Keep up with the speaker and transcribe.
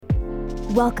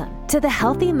Welcome to the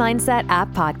Healthy Mindset App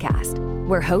Podcast,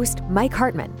 where host Mike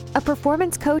Hartman, a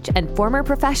performance coach and former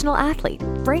professional athlete,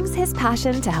 brings his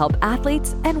passion to help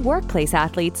athletes and workplace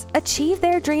athletes achieve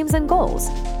their dreams and goals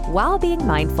while being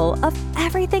mindful of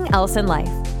everything else in life.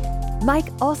 Mike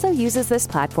also uses this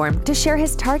platform to share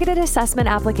his targeted assessment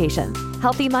application,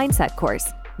 Healthy Mindset course,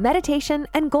 meditation,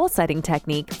 and goal-setting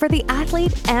technique for the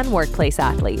athlete and workplace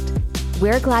athlete.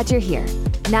 We're glad you're here.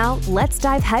 Now, let's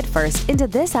dive headfirst into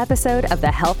this episode of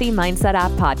the Healthy Mindset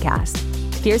App Podcast.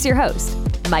 Here's your host,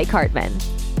 Mike Hartman.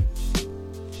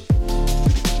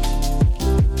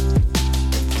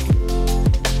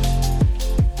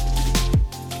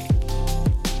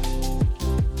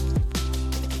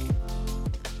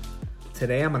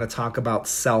 Today, I'm going to talk about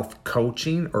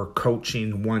self-coaching or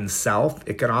coaching oneself.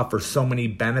 It can offer so many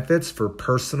benefits for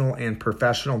personal and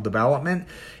professional development.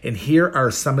 And here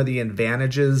are some of the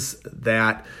advantages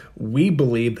that we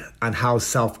believe on how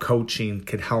self-coaching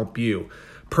can help you.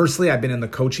 Personally, I've been in the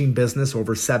coaching business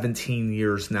over 17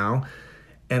 years now.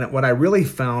 And what I really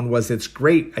found was it's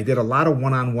great. I did a lot of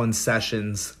one-on-one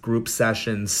sessions, group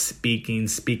sessions, speaking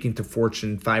to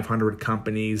Fortune 500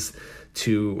 companies,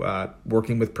 to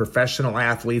working with professional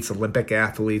athletes, Olympic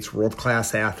athletes,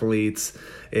 world-class athletes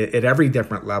at every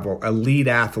different level, elite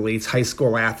athletes, high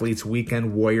school athletes,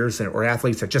 weekend warriors, or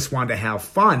athletes that just wanted to have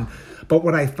fun. But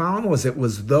what I found was it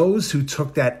was those who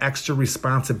took that extra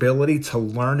responsibility to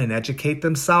learn and educate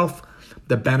themselves,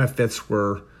 the benefits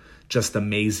were just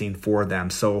amazing for them.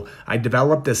 So I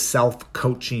developed this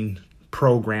self-coaching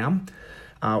program.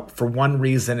 For one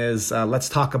reason is let's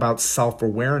talk about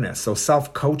self-awareness. So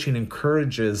self-coaching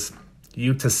encourages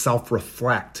you to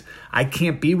self-reflect. I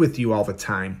can't be with you all the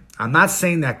time. I'm not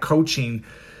saying that coaching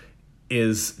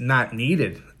is not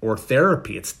needed or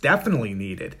therapy. It's definitely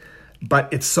needed.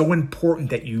 But it's so important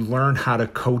that you learn how to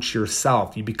coach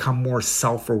yourself. You become more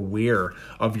self-aware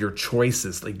of your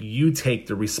choices. Like you take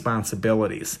the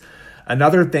responsibilities.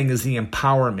 Another thing is the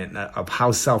empowerment of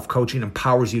how self-coaching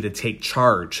empowers you to take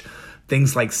charge.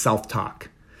 Things like self-talk.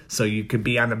 So you could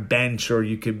be on a bench or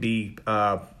you could be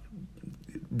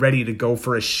ready to go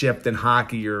for a shift in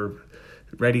hockey. You're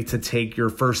ready to take your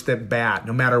first at bat.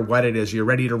 No matter what it is, you're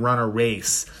ready to run a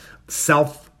race.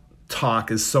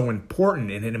 Self-talk is so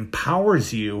important and it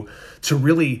empowers you to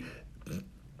really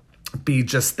be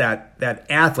just that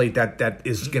athlete that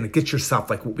is going to get yourself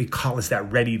like what we call is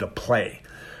that ready to play.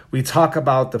 We talk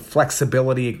about the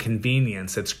flexibility and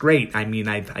convenience. It's great. I mean,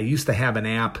 I used to have an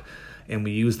app and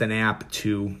we used an app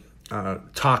to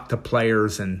talk to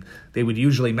players, and they would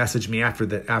usually message me after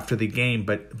the game.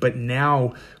 But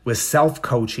now with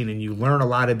self-coaching, and you learn a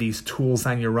lot of these tools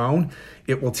on your own,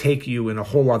 it will take you in a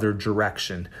whole other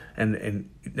direction. And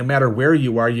no matter where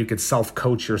you are, you could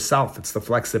self-coach yourself. It's the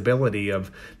flexibility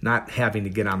of not having to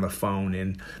get on the phone,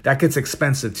 and that gets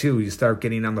expensive too. You start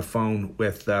getting on the phone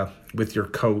with your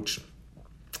coach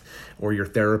or your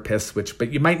therapist,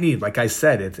 but you might need, like I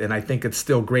said, and I think it's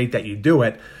still great that you do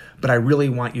it, but I really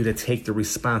want you to take the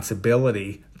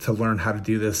responsibility to learn how to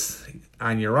do this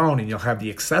on your own, and you'll have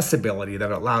the accessibility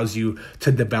that allows you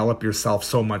to develop yourself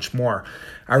so much more.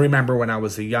 I remember when I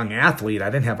was a young athlete,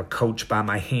 I didn't have a coach by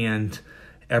my hand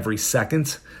every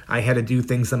second. I had to do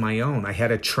things on my own. I had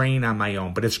to train on my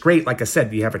own. But it's great, like I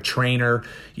said, you have a trainer,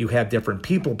 you have different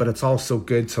people, but it's also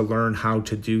good to learn how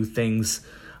to do things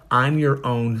on your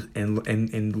own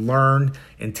and learn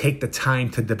and take the time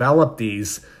to develop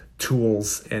these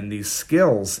tools and these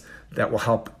skills that will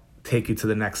help take you to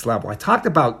the next level. I talked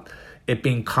about it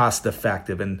being cost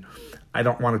effective, and I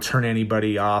don't want to turn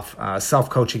anybody off.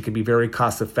 Self-coaching can be very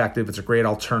cost effective. It's a great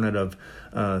alternative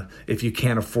if you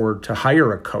can't afford to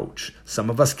hire a coach. Some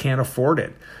of us can't afford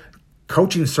it.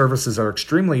 Coaching services are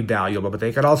extremely valuable, but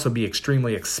they could also be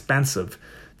extremely expensive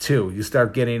too. You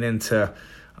start getting into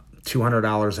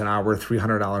 $200 an hour,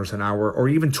 $300 an hour, or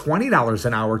even $20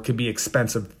 an hour could be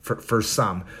expensive for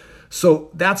some. So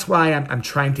that's why I'm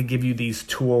trying to give you these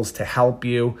tools to help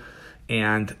you,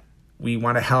 and we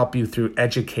want to help you through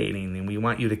educating, and we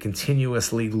want you to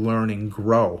continuously learn and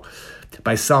grow.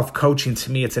 By self-coaching,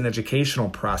 to me, it's an educational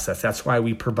process. That's why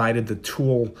we provided the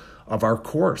tool of our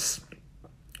course.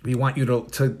 We want you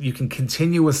to you can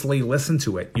continuously listen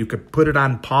to it. You could put it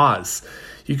on pause.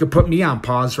 You could put me on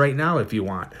pause right now if you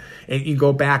want. And you can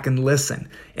go back and listen.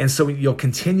 And so you'll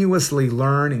continuously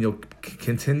learn and you'll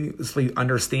continuously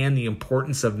understand the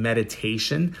importance of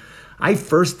meditation. I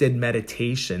first did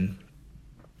meditation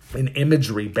and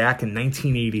imagery back in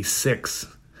 1986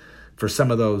 for some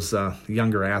of those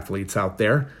younger athletes out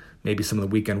there. Maybe some of the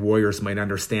weekend warriors might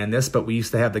understand this, but we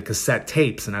used to have the cassette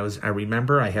tapes, and I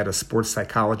remember I had a sports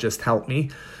psychologist help me,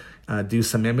 do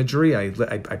some imagery. I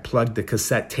plugged the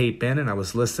cassette tape in, and I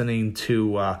was listening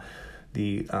to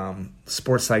the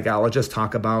sports psychologist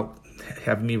talk about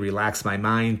having me relax my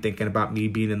mind, thinking about me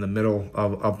being in the middle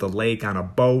of the lake on a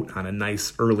boat on a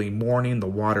nice early morning. The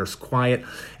water's quiet,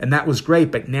 and that was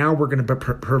great. But now we're going to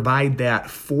provide that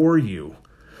for you,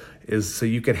 is so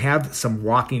you could have some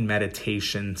walking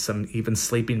meditation, some even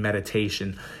sleeping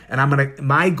meditation. And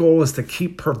my goal is to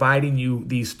keep providing you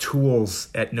these tools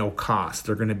at no cost.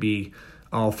 They're going to be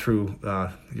all through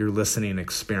your listening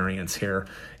experience here,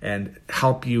 and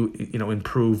help you,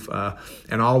 improve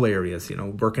in all areas,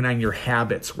 working on your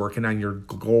habits, working on your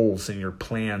goals and your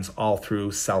plans, all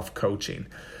through self-coaching.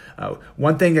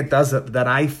 One thing it does that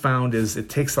I found is it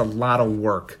takes a lot of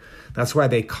work. That's why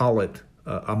they call it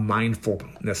a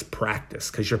mindfulness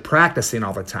practice, because you're practicing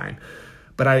all the time.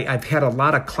 But I've had a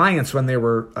lot of clients when they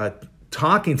were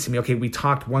talking to me, okay, we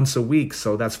talked once a week,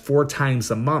 so that's 4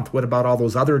 times a month. What about all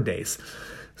those other days?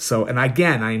 So, and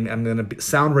again, I'm going to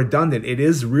sound redundant. It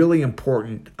is really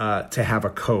important to have a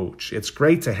coach. It's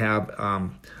great to have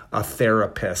a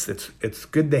therapist. It's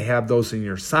good to have those in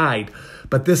your side,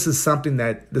 but this is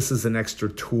an extra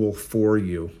tool for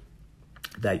you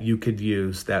that you could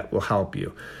use that will help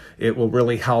you. It will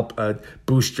really help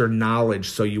boost your knowledge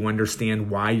so you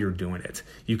understand why you're doing it.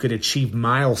 You could achieve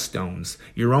milestones,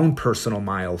 your own personal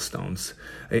milestones.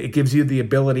 It gives you the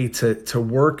ability to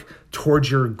work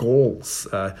towards your goals.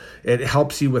 It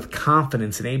helps you with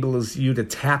confidence, enables you to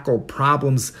tackle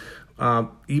problems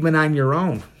even on your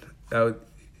own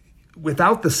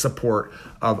without the support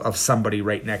of somebody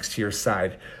right next to your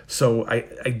side. So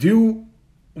I do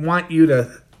want you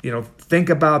to think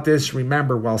about this.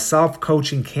 Remember, while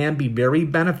self-coaching can be very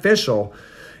beneficial,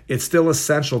 it's still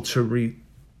essential to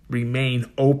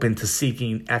remain open to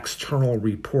seeking external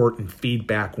report and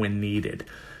feedback when needed.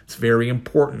 It's very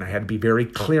important. I had to be very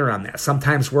clear on that.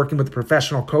 Sometimes working with a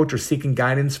professional coach or seeking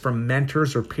guidance from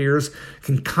mentors or peers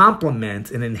can complement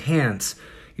and enhance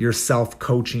your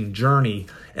self-coaching journey,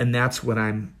 and that's what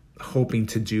I'm hoping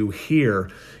to do here,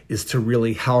 is to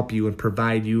really help you and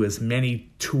provide you as many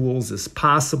tools as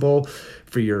possible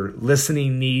for your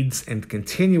listening needs, and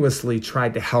continuously try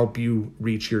to help you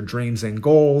reach your dreams and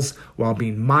goals while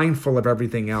being mindful of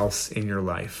everything else in your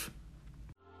life.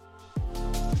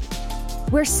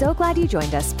 We're so glad you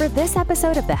joined us for this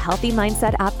episode of the Healthy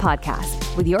Mindset App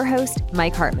podcast with your host,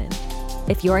 Mike Hartman.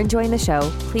 If you're enjoying the show,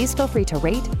 please feel free to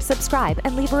rate, subscribe,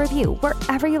 and leave a review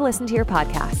wherever you listen to your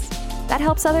podcasts. That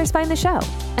helps others find the show,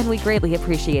 and we greatly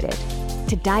appreciate it.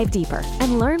 To dive deeper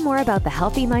and learn more about the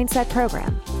Healthy Mindset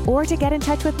program, or to get in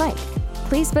touch with Mike,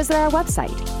 please visit our website,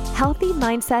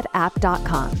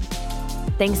 healthymindset.app.com.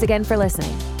 Thanks again for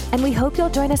listening, and we hope you'll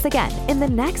join us again in the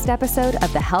next episode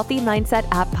of the Healthy Mindset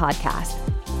App podcast.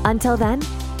 Until then,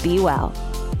 be well.